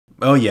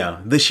Oh yeah,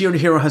 the shield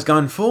hero has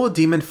gone full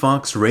Demon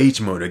Fox Rage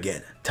mode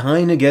again.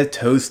 Time to get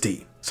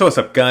toasty. So what's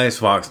up guys,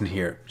 Foxen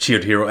here.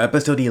 Shield Hero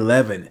episode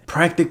 11,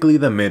 practically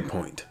the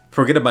midpoint.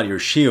 Forget about your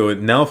shield,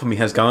 Naofumi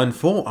has gone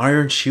full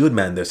Iron Shield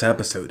Man this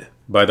episode.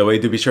 By the way,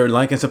 do be sure to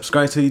like and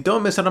subscribe so you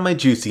don't miss out on my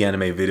juicy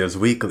anime videos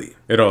weekly.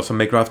 It'll also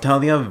make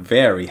Raphtalia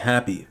very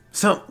happy.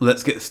 So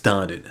let's get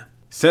started.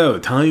 So,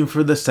 time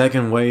for the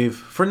second wave,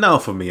 for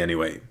Naofumi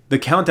anyway. The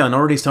countdown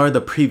already started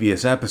the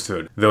previous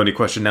episode. The only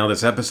question now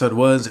this episode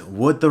was,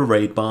 would the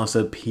raid boss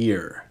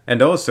appear?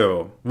 And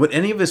also, would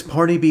any of his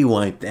party be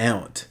wiped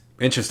out?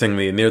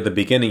 Interestingly, near the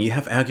beginning you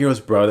have Agiro's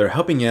brother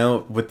helping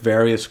out with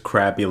various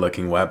crappy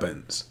looking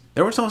weapons.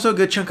 There was also a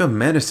good chunk of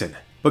medicine.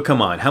 But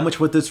come on, how much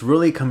would this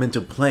really come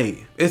into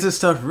play? Is this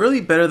stuff really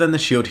better than the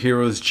shield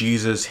hero's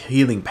Jesus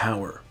healing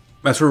power?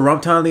 As for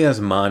Raphtalia's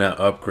mana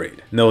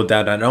upgrade, no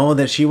doubt at all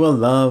that she will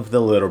love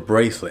the little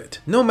bracelet.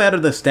 No matter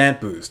the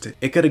stat boost,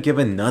 it could have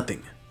given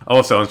nothing.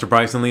 Also,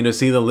 unsurprisingly to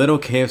see the little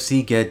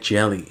KFC get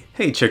jelly.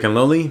 Hey Chicken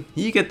Loli,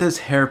 you get this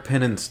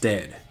hairpin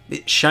instead.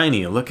 It's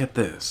shiny, look at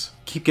this.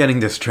 Keep getting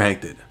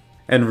distracted.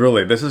 And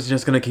really, this is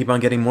just gonna keep on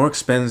getting more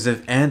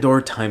expensive and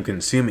or time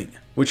consuming,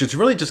 which is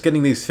really just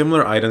getting these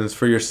similar items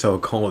for your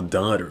so-called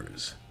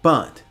daughters.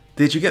 But,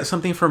 did you get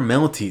something for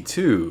Melty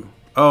too?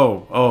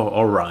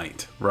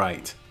 Alright,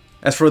 right.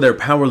 As for their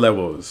power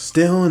levels,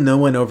 still no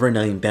one over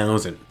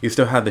 9,000. You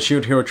still have the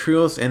Shield Hero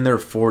trios in their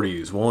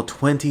 40s, while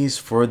 20s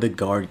for the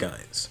guard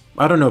guys.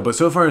 I don't know, but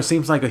so far it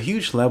seems like a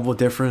huge level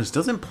difference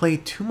doesn't play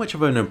too much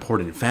of an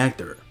important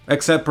factor.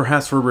 Except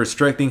perhaps for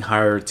restricting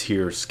higher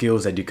tier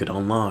skills that you could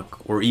unlock,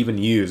 or even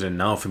use in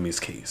Naofumi's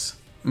case.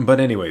 But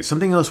anyway,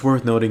 something else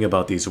worth noting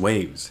about these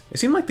waves. It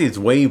seems like these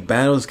wave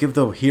battles give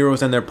the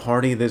heroes and their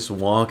party this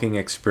walking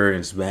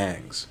experience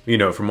bags. You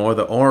know, from all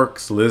the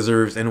orcs,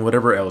 lizards, and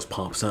whatever else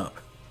pops up.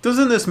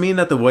 Doesn't this mean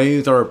that the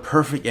waves are a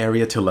perfect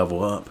area to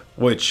level up?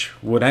 Which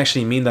would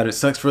actually mean that it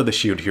sucks for the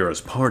shield hero's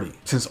party,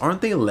 since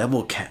aren't they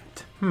level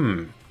capped?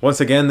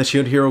 Once again, the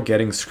shield hero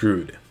getting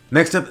screwed.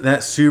 Next up,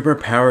 that super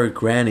powered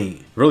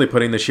granny, really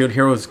putting the shield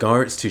hero's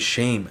guards to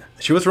shame.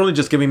 She was really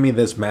just giving me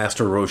this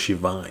Master Roshi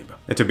vibe.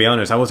 And to be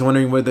honest, I was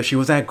wondering whether she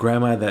was that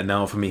grandma that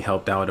Naofumi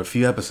helped out a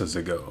few episodes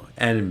ago.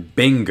 And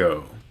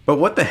bingo! But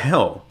what the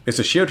hell? Is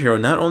the shield hero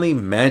not only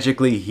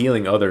magically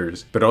healing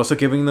others, but also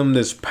giving them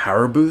this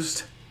power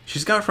boost?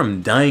 She's got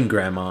from dying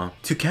grandma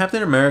to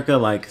Captain America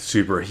like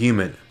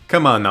superhuman.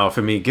 Come on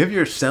Naofumi, give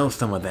yourself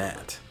some of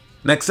that.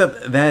 Next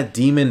up, that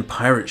demon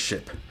pirate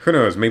ship. Who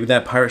knows, maybe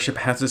that pirate ship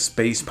has a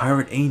space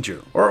pirate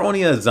angel, or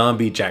only a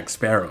zombie Jack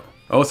Sparrow.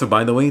 Also,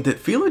 by the way, did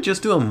Filo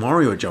just do a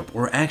Mario jump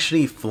or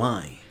actually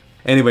fly?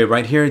 Anyway,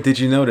 right here, did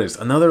you notice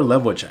another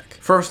level check?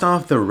 First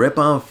off, the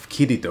rip-off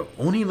Kirito,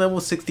 only level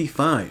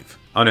 65.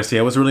 Honestly,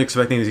 I was really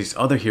expecting these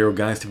other hero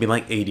guys to be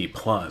like 80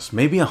 plus,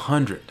 maybe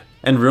 100.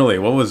 And really,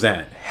 what was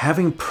that?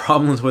 Having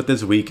problems with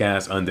this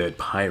weak-ass undead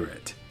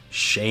pirate.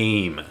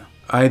 Shame.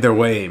 Either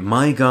way,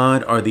 my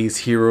god, are these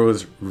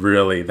heroes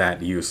really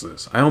that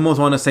useless? I almost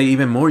want to say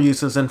even more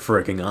useless than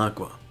fricking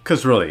Aqua.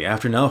 Cause really,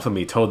 after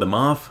Naofumi told them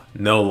off,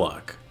 no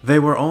luck. They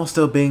were all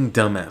still being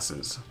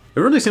dumbasses.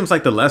 It really seems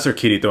like the lesser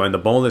Kirito and the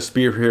boneless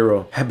spear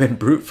hero have been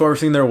brute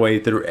forcing their way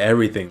through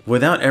everything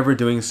without ever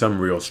doing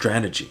some real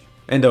strategy.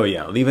 And oh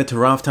yeah, leave it to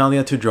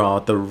Raphtalia to draw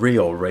out the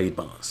real raid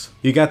boss.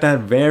 You got that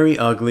very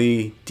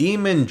ugly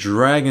demon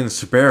dragon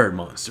spirit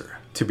monster.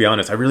 To be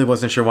honest, I really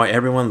wasn't sure why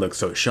everyone looked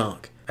so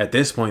shocked. At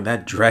this point,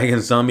 that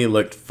dragon zombie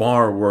looked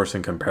far worse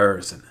in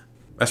comparison.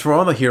 As for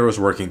all the heroes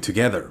working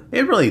together,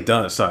 it really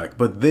does suck,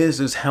 but this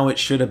is how it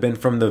should have been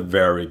from the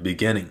very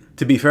beginning.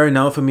 To be fair,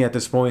 Naofumi at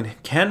this point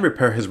can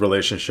repair his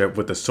relationship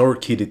with the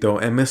Sword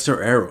Kirito and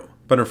Mr. Arrow,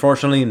 but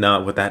unfortunately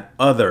not with that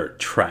other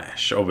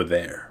trash over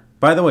there.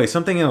 By the way,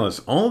 something else,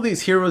 all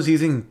these heroes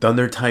using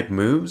thunder type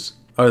moves?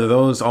 Are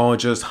those all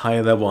just high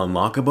level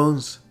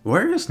unlockables?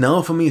 Where is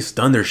Naofumi's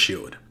thunder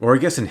shield? Or I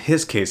guess in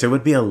his case it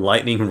would be a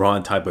lightning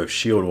rod type of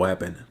shield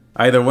weapon.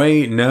 Either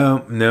way,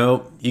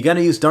 no, you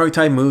gotta use dark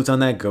type moves on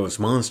that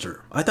ghost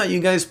monster. I thought you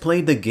guys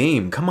played the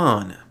game, come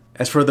on.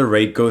 As for the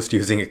raid ghost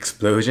using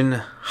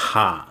explosion,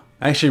 ha.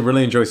 I actually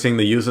really enjoy seeing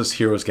the useless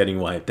heroes getting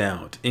wiped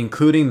out,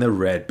 including the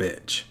red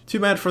bitch. Too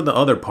bad for the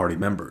other party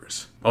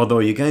members. Although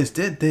you guys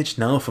did ditch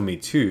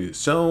Naofumi too,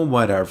 so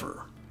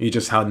whatever. You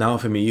just had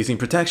Naofumi using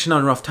protection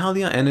on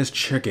Raphtalia and his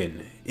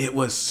chicken. It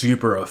was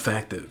super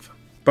effective.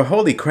 But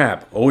holy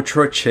crap,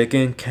 Ultra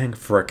Chicken can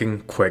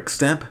frickin' quick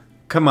step?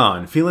 Come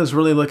on, Filo's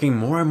really looking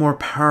more and more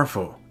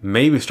powerful.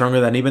 Maybe stronger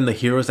than even the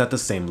heroes at the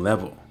same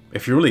level.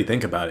 If you really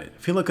think about it,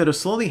 Filo could have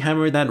slowly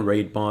hammered that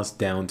raid boss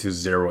down to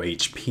 0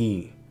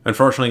 HP.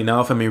 Unfortunately,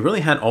 Naofumi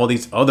really had all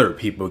these other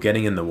people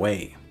getting in the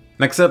way.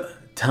 Next up,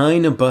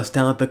 time to bust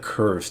out the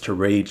curse to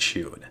raid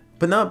shield.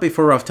 But not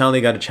before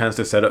Raphtalia got a chance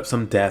to set up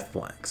some death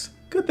flags.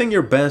 Good thing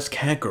you're best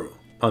cat girl.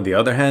 On the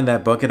other hand,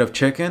 that bucket of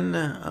chicken,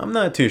 I'm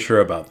not too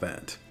sure about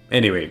that.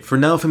 Anyway, for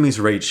Naofumi's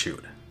raid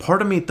shield,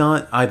 part of me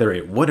thought either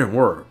it wouldn't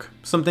work,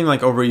 something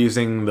like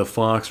overusing the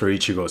Fox or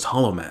Ichigo's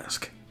Hollow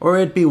Mask, or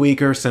it'd be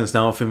weaker since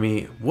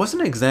Naofumi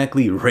wasn't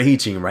exactly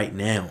raging right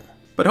now.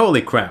 But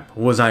holy crap,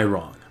 was I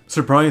wrong.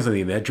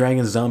 Surprisingly, that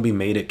dragon zombie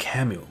made a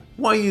cameo.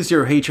 Why use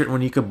your hatred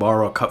when you could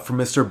borrow a cup from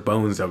Mr.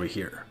 Bones over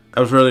here? I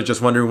was really just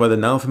wondering whether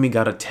Naofumi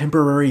got a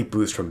temporary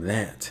boost from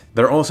that.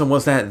 There also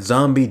was that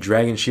zombie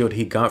dragon shield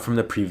he got from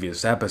the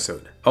previous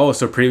episode.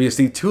 Also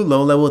previously too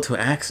low level to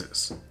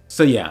access.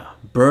 So yeah,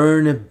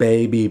 burn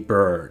baby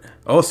burn.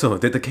 Also,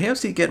 did the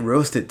KFC get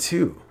roasted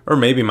too? Or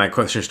maybe my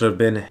question should have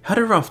been, how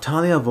did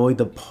Raphtalia avoid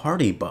the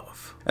party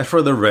buff? As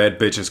for the red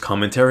bitch's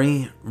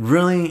commentary,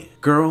 really?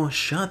 Girl,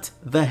 shut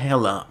the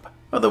hell up.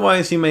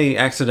 Otherwise, you may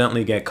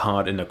accidentally get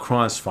caught in the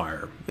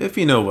crossfire, if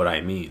you know what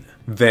I mean.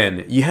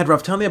 Then, you had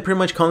Raphtalia pretty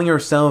much calling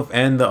herself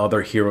and the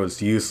other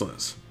heroes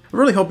useless. I'm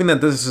really hoping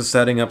that this is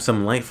setting up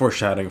some light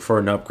foreshadowing for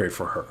an upgrade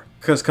for her.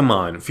 Cause come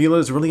on, Filo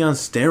is really on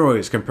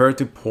steroids compared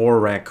to poor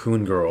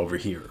raccoon girl over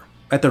here.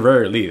 At the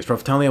very least,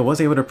 Raphtalia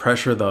was able to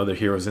pressure the other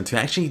heroes into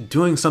actually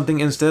doing something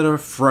instead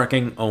of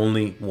fricking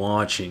only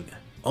watching.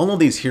 All of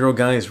these hero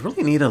guys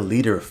really need a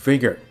leader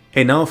figure.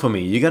 Hey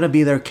Naofumi, you gotta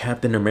be their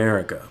Captain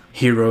America.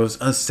 Heroes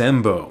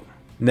assemble.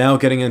 Now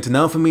getting into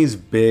Naofumi's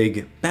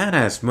big,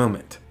 badass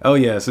moment. Oh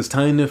yes, it's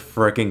time to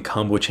fricking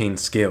combo chain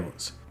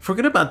skills.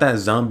 Forget about that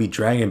zombie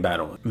dragon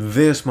battle.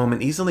 This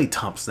moment easily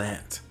tops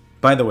that.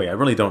 By the way, I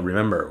really don't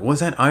remember. Was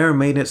that Iron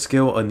Maiden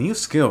skill a new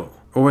skill?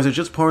 Or was it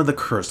just part of the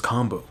cursed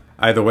combo?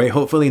 Either way,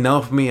 hopefully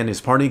Naofumi and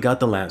his party got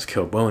the last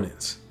kill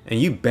bonus.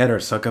 And you better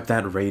suck up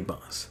that raid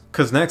boss.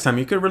 Cause next time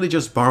you could really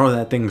just borrow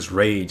that thing's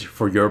rage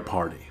for your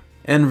party.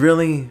 And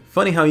really,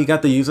 funny how you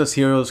got the useless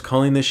heroes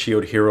calling the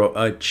shield hero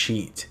a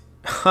cheat.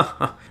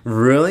 Haha,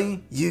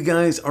 really? You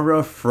guys are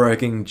a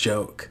fricking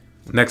joke.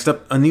 Next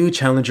up, a new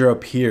challenger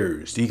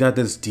appears. You got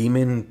this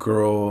demon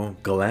girl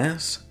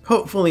glass?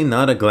 Hopefully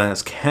not a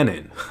glass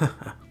cannon.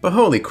 But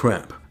holy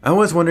crap, I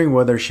was wondering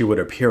whether she would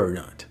appear or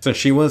not, since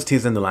she was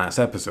teased in the last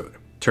episode.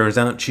 Turns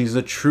out she's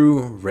a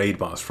true raid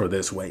boss for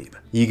this wave.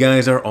 You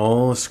guys are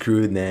all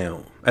screwed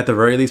now. At the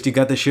very least, you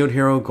got the shield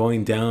hero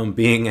going down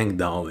being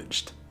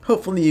acknowledged.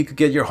 Hopefully you could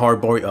get your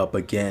hard boy up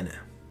again.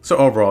 So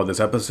overall, this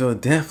episode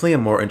definitely a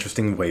more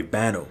interesting wave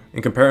battle.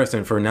 In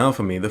comparison, for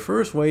Naofumi, the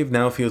first wave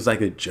now feels like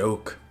a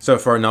joke. So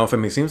far,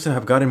 Naofumi seems to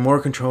have gotten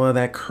more control of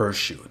that curse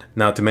shield,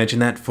 not to mention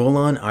that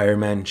full-on Iron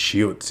Man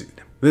shield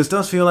suit. This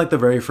does feel like the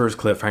very first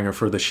cliffhanger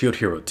for the shield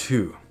hero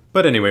too.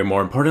 But anyway,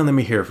 more important, let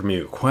me hear from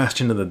you.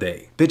 Question of the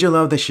day. Did you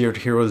love the shield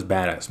hero's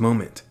badass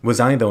moment?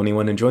 Was I the only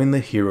one enjoying the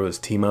heroes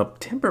team up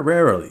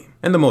temporarily?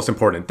 And the most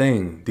important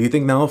thing, do you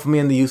think Naofumi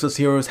and the useless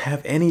heroes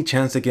have any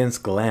chance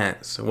against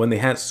Glass when they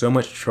had so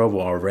much trouble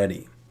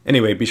already?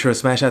 Anyway, be sure to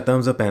smash that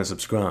thumbs up and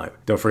subscribe.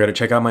 Don't forget to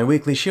check out my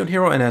weekly Shield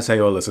Hero and SAO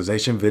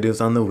alicization videos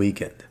on the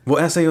weekend.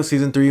 Will SAO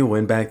Season 3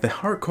 win back the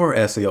hardcore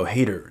SAO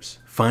haters?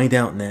 Find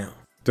out now.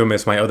 Don't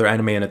miss my other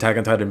anime and Attack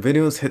on Titan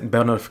videos, hit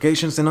bell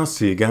notifications, and I'll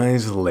see you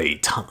guys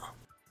later.